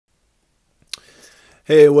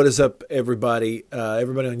Hey, what is up, everybody?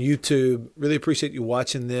 Everybody on YouTube, really appreciate you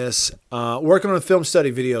watching this. Working on a film study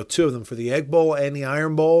video, two of them, for the Egg Bowl and the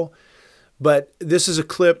Iron Bowl. But this is a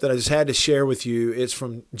clip that I just had to share with you. It's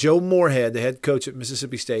from Joe Moorhead, the head coach at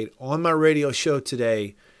Mississippi State, on my radio show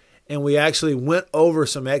today. And we actually went over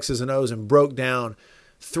some X's and O's and broke down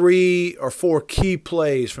 3 or 4 key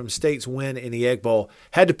plays from State's win in the Egg Bowl.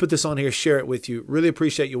 Had to put this on here, share it with you. Really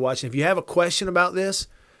appreciate you watching. If you have a question about this,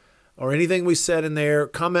 or anything we said in there,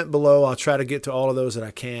 comment below. I'll try to get to all of those that I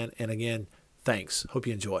can. And again, thanks. Hope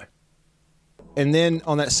you enjoy. And then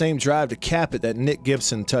on that same drive to cap it, that Nick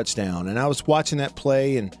Gibson touchdown. And I was watching that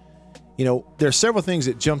play, and, you know, there are several things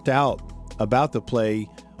that jumped out about the play.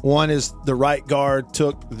 One is the right guard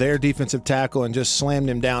took their defensive tackle and just slammed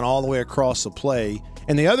him down all the way across the play.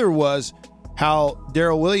 And the other was how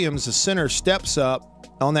Darrell Williams, the center, steps up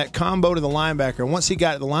on that combo to the linebacker. And once he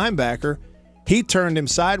got to the linebacker, he turned him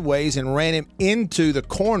sideways and ran him into the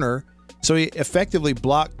corner, so he effectively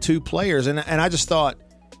blocked 2 players. And I just thought,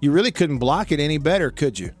 you really couldn't block it any better,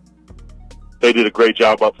 could you? They did a great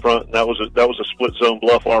job up front. And that was a split zone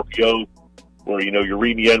bluff RPO where, you know, you're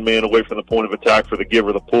reading the end man away from the point of attack for the give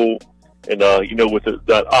or the pull. And, you know, with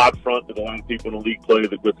that odd front that a lot of people in the league play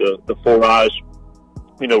with the 4 eyes,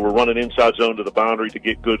 you know, we're running inside zone to the boundary to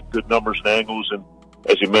get good numbers and angles. And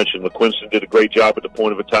as you mentioned, McQuiston did a great job at the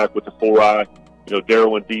point of attack with the 4-eye. You know,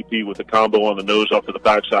 Darrell and DP with the combo on the nose off to the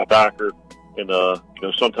backside backer. And, you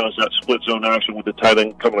know, sometimes that split zone action with the tight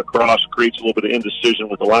end coming across creates a little bit of indecision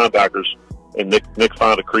with the linebackers. And Nick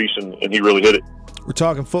found a crease, and he really hit it. We're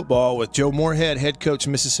talking football with Joe Moorhead, head coach,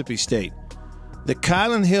 Mississippi State. The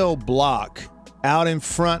Kylan Hill block out in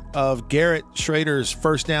front of Garrett Schrader's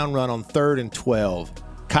first down run on 3rd and 12.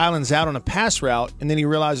 Kylan's out on a pass route, and then he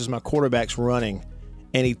realizes my quarterback's running.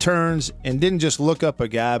 And he turns and didn't just look up a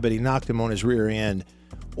guy, but he knocked him on his rear end.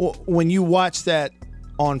 When you watch that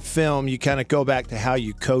on film, you kind of go back to how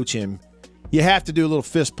you coach him. You have to do a little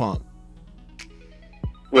fist pump.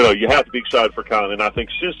 Well, you have to be excited for Kylan. And I think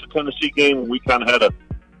since the Tennessee game, we kind of had to,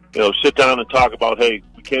 you know, sit down and talk about, hey,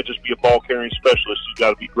 we can't just be a ball-carrying specialist. You got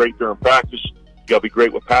to be great during practice. You got to be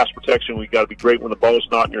great with pass protection. We got to be great when the ball's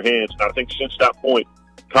not in your hands. And I think since that point,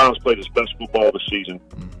 Kylan's played his best football this season.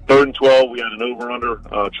 3rd and 12, we had an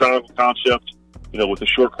over-under triangle concept, you know, with a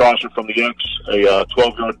short crosser from the X, a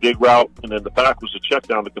 12-yard dig route, and then the back was a check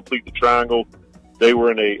down to complete the triangle. They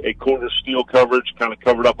were in a quarter steel coverage, kind of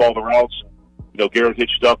covered up all the routes. You know, Garrett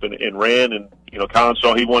hitched up and ran, and, you know, Kylan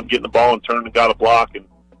saw he wasn't getting the ball and turned and got a block. And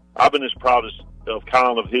I've been as proud of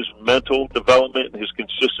Kylan, of his mental development and his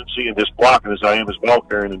consistency and his blocking as I am his ball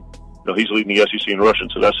carrying. And, you know, he's leading the SEC in rushing,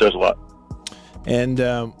 so that says a lot. And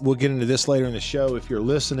we'll get into this later in the show if you're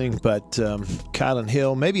listening, but Kylan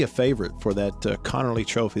Hill, maybe a favorite for that Connerly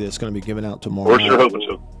Trophy that's going to be given out tomorrow. We're sure hoping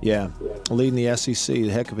so. Yeah, leading the SEC, a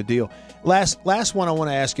heck of a deal. Last one I want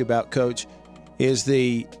to ask you about, Coach, is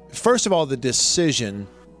first of all, the decision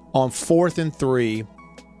on 4th and 3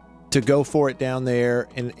 to go for it down there,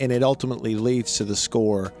 and it ultimately leads to the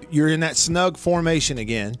score. You're in that snug formation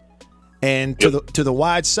again, and to the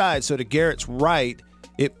wide side, so to Garrett's right,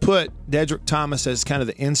 it put Dedrick Thomas as kind of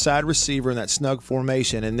the inside receiver in that snug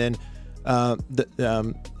formation, and then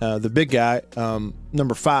the big guy,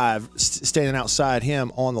 number 5, standing outside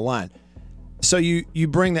him on the line. So you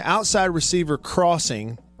bring the outside receiver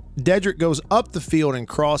crossing. Dedrick goes up the field and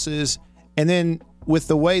crosses, and then with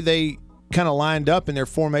the way they kind of lined up in their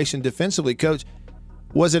formation defensively, Coach,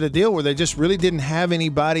 was it a deal where they just really didn't have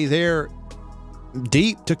anybody there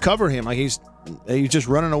deep to cover him? Like he's just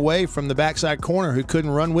running away from the backside corner who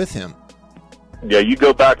couldn't run with him. Yeah, you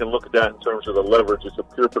go back and look at that in terms of the leverage. It's a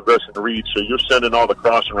pure progression read, so you're sending all the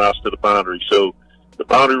crossing routes to the boundary. So the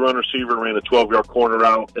boundary run receiver ran a 12-yard corner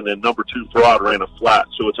route, and then number 2 fraud ran a flat.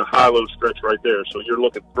 So it's a high-low stretch right there. So you're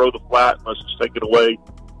looking, throw the flat, unless it's taken away.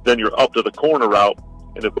 Then you're up to the corner route,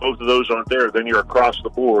 and if both of those aren't there, then you're across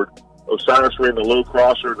the board. Osiris ran the low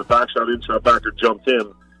crosser, and the backside inside backer jumped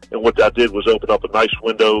in. And what that did was open up a nice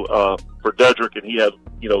window for Dedrick, and he had,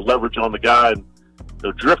 you know, leverage on the guy and, you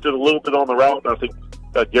know, drifted a little bit on the route. And I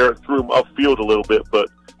think Garrett threw him upfield a little bit, but,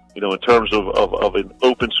 you know, in terms of an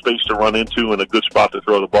open space to run into and a good spot to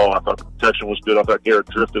throw the ball, I thought the protection was good. I thought Garrett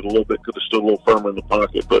drifted a little bit, could have stood a little firmer in the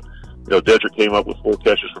pocket, but, you know, Dedrick came up with 4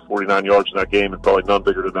 catches for 49 yards in that game, and probably none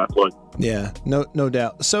bigger than that play. Yeah, no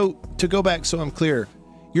doubt. So to go back, so I'm clear,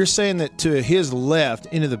 you're saying that to his left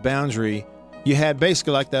into the boundary, you had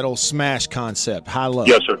basically like that old smash concept, high-low.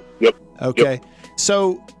 Yes, sir. Yep. Okay. Yep.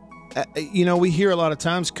 So, you know, we hear a lot of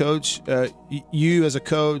times, Coach, you as a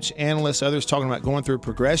coach, analysts, others talking about going through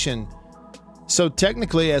progression. So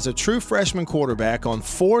technically, as a true freshman quarterback on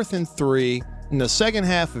 4th and 3 in the second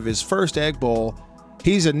half of his first Egg Bowl,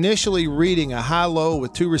 He's initially reading a high-low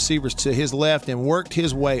with two receivers to his left and worked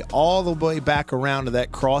his way all the way back around to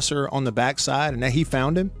that crosser on the backside, and then he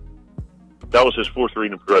found him? That was his fourth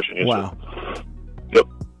reading progression. Yes, wow. Sir. Yep.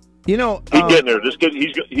 You know, he's getting there. This kid,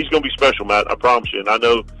 he's going to be special, Matt. I promise you. And I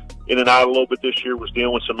know in and out a little bit this year was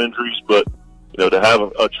dealing with some injuries, but to have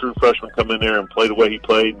a true freshman come in there and play the way he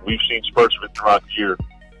played, we've seen spurts of it throughout the year.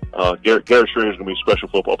 Garrett Schrader is going to be a special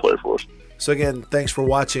football player for us. So again, thanks for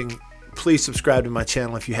watching. Please subscribe to my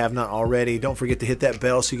channel if you have not already. Don't forget to hit that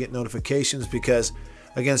bell so you get notifications because,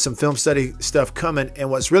 again, some film study stuff coming.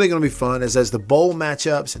 And what's really going to be fun is as the bowl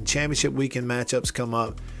matchups and championship weekend matchups come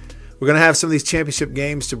up, we're going to have some of these championship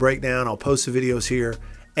games to break down. I'll post the videos here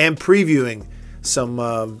and previewing some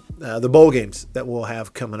the bowl games that we'll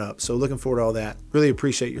have coming up. So looking forward to all that. Really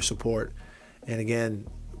appreciate your support. And again,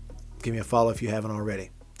 give me a follow if you haven't already.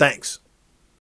 Thanks.